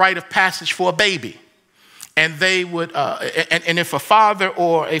like a rite of passage for a baby. And they would, and if a father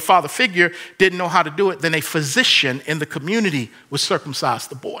or a father figure didn't know how to do it, then a physician in the community would circumcise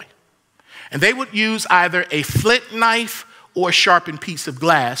the boy. And they would use either a flint knife or a sharpened piece of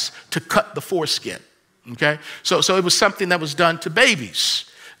glass to cut the foreskin, okay? So it was something that was done to babies.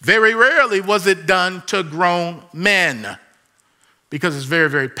 Very rarely was it done to grown men because it's very,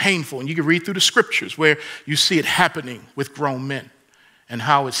 very painful. And you can read through the scriptures where you see it happening with grown men and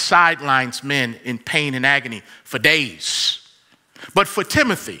how it sidelines men in pain and agony for days. But for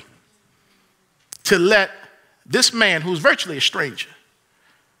Timothy, to let this man who's virtually a stranger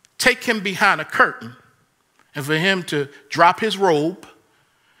take him behind a curtain and for him to drop his robe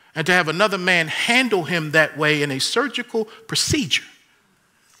and to have another man handle him that way in a surgical procedure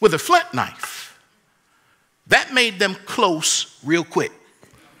with a flint knife, that made them close real quick.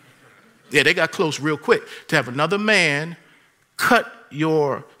 Yeah, they got close real quick to have another man cut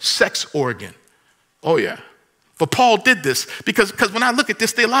your sex organ. Oh, yeah. But Paul did this because when I look at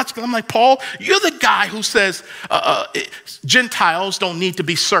this theologically, I'm like, Paul, you're the guy who says Gentiles don't need to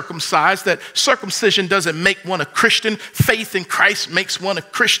be circumcised, that circumcision doesn't make one a Christian. Faith in Christ makes one a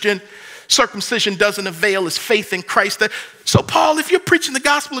Christian. Circumcision doesn't avail as faith in Christ. So Paul, if you're preaching the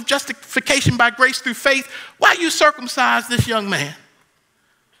gospel of justification by grace through faith, why you circumcise this young man?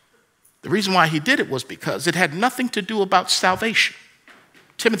 The reason why he did it was because it had nothing to do about salvation.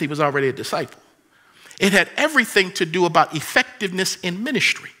 Timothy was already a disciple. It had everything to do about effectiveness in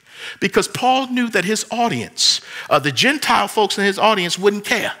ministry because Paul knew that his audience, the Gentile folks in his audience wouldn't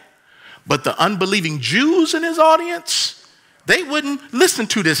care. But the unbelieving Jews in his audience, they wouldn't listen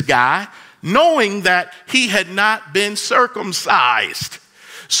to this guy knowing that he had not been circumcised.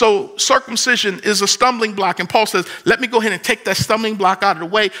 So circumcision is a stumbling block. And Paul says, let me go ahead and take that stumbling block out of the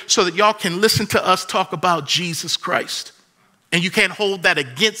way so that y'all can listen to us talk about Jesus Christ. And you can't hold that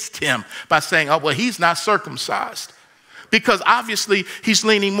against him by saying, oh, well, he's not circumcised. Because obviously he's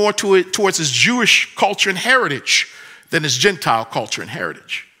leaning more towards his Jewish culture and heritage than his Gentile culture and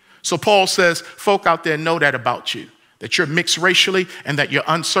heritage. So Paul says, folk out there know that about you, that you're mixed racially and that you're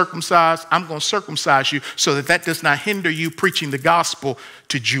uncircumcised. I'm going to circumcise you so that does not hinder you preaching the gospel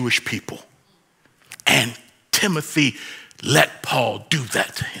to Jewish people. And Timothy let Paul do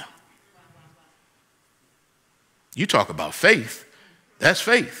that to him. You talk about faith. That's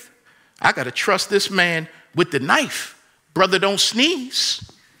faith. I got to trust this man with the knife. Brother, don't sneeze.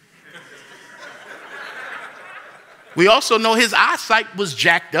 We also know his eyesight was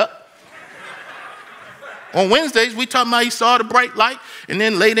jacked up. On Wednesdays, we talking about he saw the bright light. And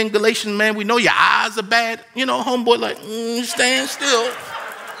then later in Galatians, man, we know your eyes are bad. You know, homeboy like, stand still.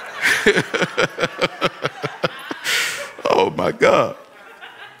 Oh, my God.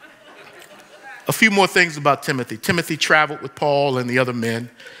 A few more things about Timothy. Timothy traveled with Paul and the other men.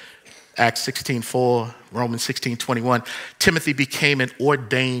 Acts 16:4, Romans 16:21. Timothy became an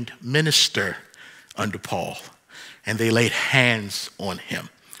ordained minister under Paul, and they laid hands on him.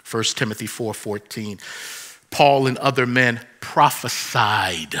 1 Timothy 4:14. Paul and other men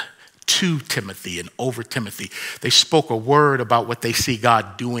prophesied to Timothy and over Timothy. They spoke a word about what they see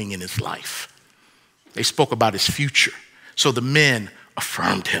God doing in his life. They spoke about his future. So the men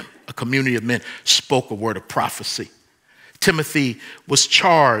affirmed him. A community of men spoke a word of prophecy. Timothy was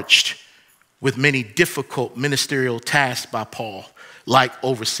charged with many difficult ministerial tasks by Paul, like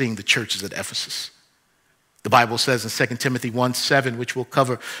overseeing the churches at Ephesus. The Bible says in 2 Timothy 1:7, which we'll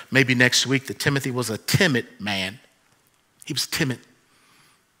cover maybe next week, that Timothy was a timid man, He was timid.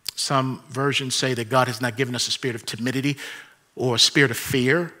 Some versions say that God has not given us a spirit of timidity or a spirit of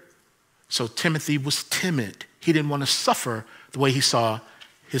fear. So Timothy was timid. He didn't want to suffer the way he saw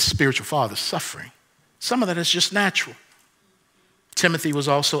his spiritual father suffering. Some of that is just natural. Timothy was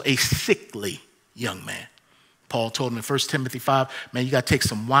also a sickly young man. Paul told him in 1 Timothy 5, man, you got to take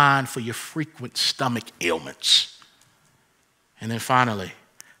some wine for your frequent stomach ailments. And then finally,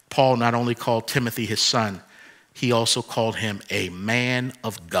 Paul not only called Timothy his son, he also called him a man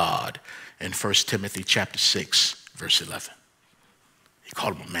of God in 1 Timothy chapter 6, verse 11. He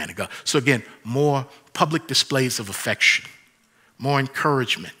called him a man of God. So again, more public displays of affection, more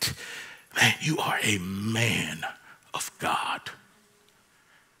encouragement. Man, you are a man of God.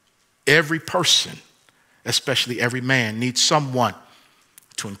 Every person, especially every man, needs someone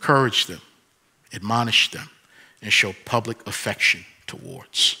to encourage them, admonish them, and show public affection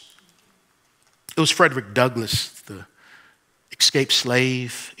towards. It was Frederick Douglass, the escaped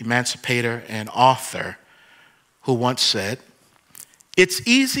slave, emancipator, and author, who once said, "It's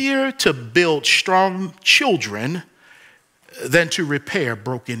easier to build strong children than to repair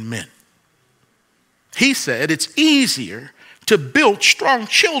broken men." He said it's easier to build strong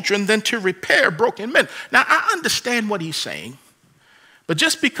children than to repair broken men. Now, I understand what he's saying, but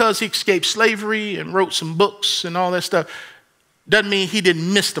just because he escaped slavery and wrote some books and all that stuff doesn't mean he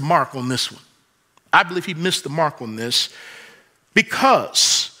didn't miss the mark on this one. I believe he missed the mark on this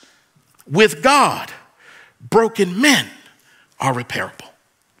because with God, broken men are repairable.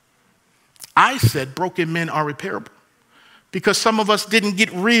 I said broken men are repairable because some of us didn't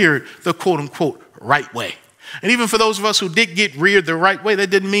get reared the quote-unquote right way. And even for those of us who did get reared the right way, that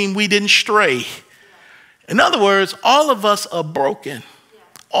didn't mean we didn't stray. In other words, all of us are broken.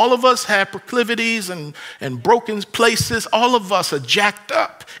 All of us have proclivities and broken places. All of us are jacked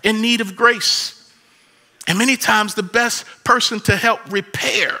up in need of grace. And many times the best person to help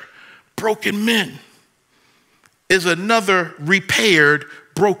repair broken men is another repaired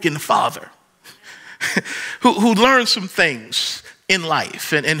broken father who learned some things in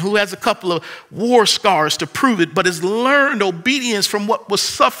life and who has a couple of war scars to prove it, but has learned obedience from what was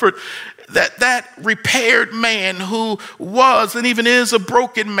suffered. That repaired man who was and even is a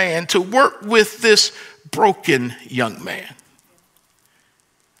broken man to work with this broken young man.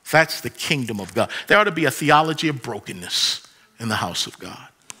 That's the kingdom of God. There ought to be a theology of brokenness in the house of God.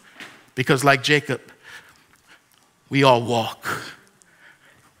 Because like Jacob, we all walk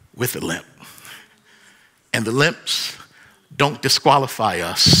with a limp. And the limps don't disqualify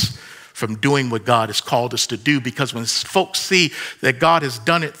us from doing what God has called us to do, because when folks see that God has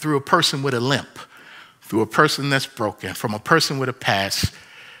done it through a person with a limp, through a person that's broken, from a person with a past,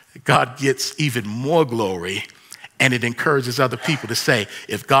 God gets even more glory, and it encourages other people to say,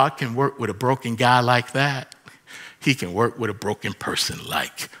 if God can work with a broken guy like that, he can work with a broken person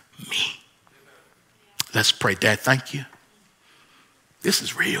like me. Let's pray. Dad, thank you. This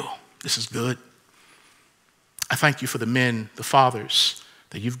is real. This is good. I thank you for the men, the fathers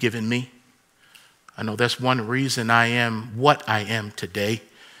that you've given me. I know that's one reason I am what I am today.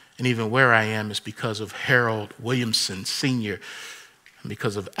 And even where I am is because of Harold Williamson Sr., and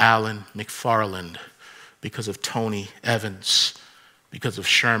because of Alan McFarland, because of Tony Evans, because of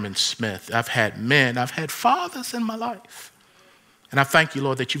Sherman Smith. I've had men, I've had fathers in my life. And I thank you,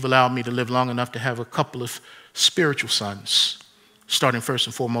 Lord, that you've allowed me to live long enough to have a couple of spiritual sons, starting first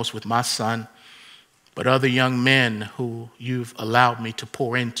and foremost with my son, but other young men who you've allowed me to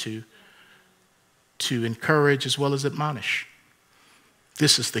pour into, to encourage as well as admonish.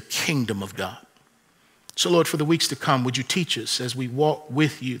 This is the kingdom of God. So, Lord, for the weeks to come, would you teach us as we walk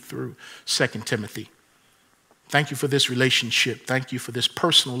with you through 2 Timothy? Thank you for this relationship. Thank you for this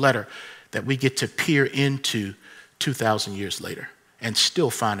personal letter that we get to peer into 2,000 years later and still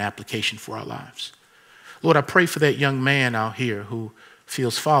find application for our lives. Lord, I pray for that young man out here who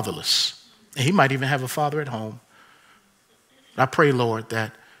feels fatherless. And he might even have a father at home. I pray, Lord,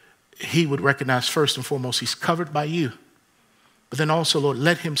 that he would recognize first and foremost he's covered by you. But then also, Lord,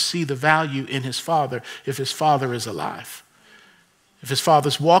 let him see the value in his father if his father is alive. If his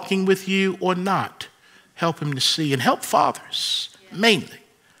father's walking with you or not, help him to see. And help fathers, mainly,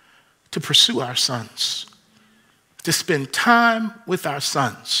 to pursue our sons, to spend time with our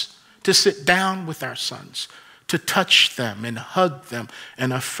sons, to sit down with our sons, to touch them and hug them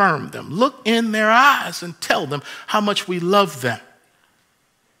and affirm them. Look in their eyes and tell them how much we love them.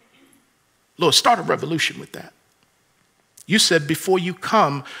 Lord, start a revolution with that. You said before you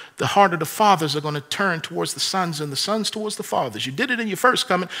come, the heart of the fathers are going to turn towards the sons and the sons towards the fathers. You did it in your first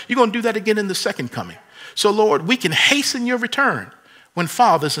coming. You're going to do that again in the second coming. So, Lord, we can hasten your return when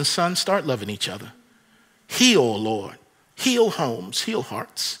fathers and sons start loving each other. Heal, Lord. heal homes, heal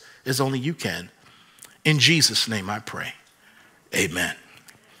hearts as only you can. In Jesus' name I pray. Amen.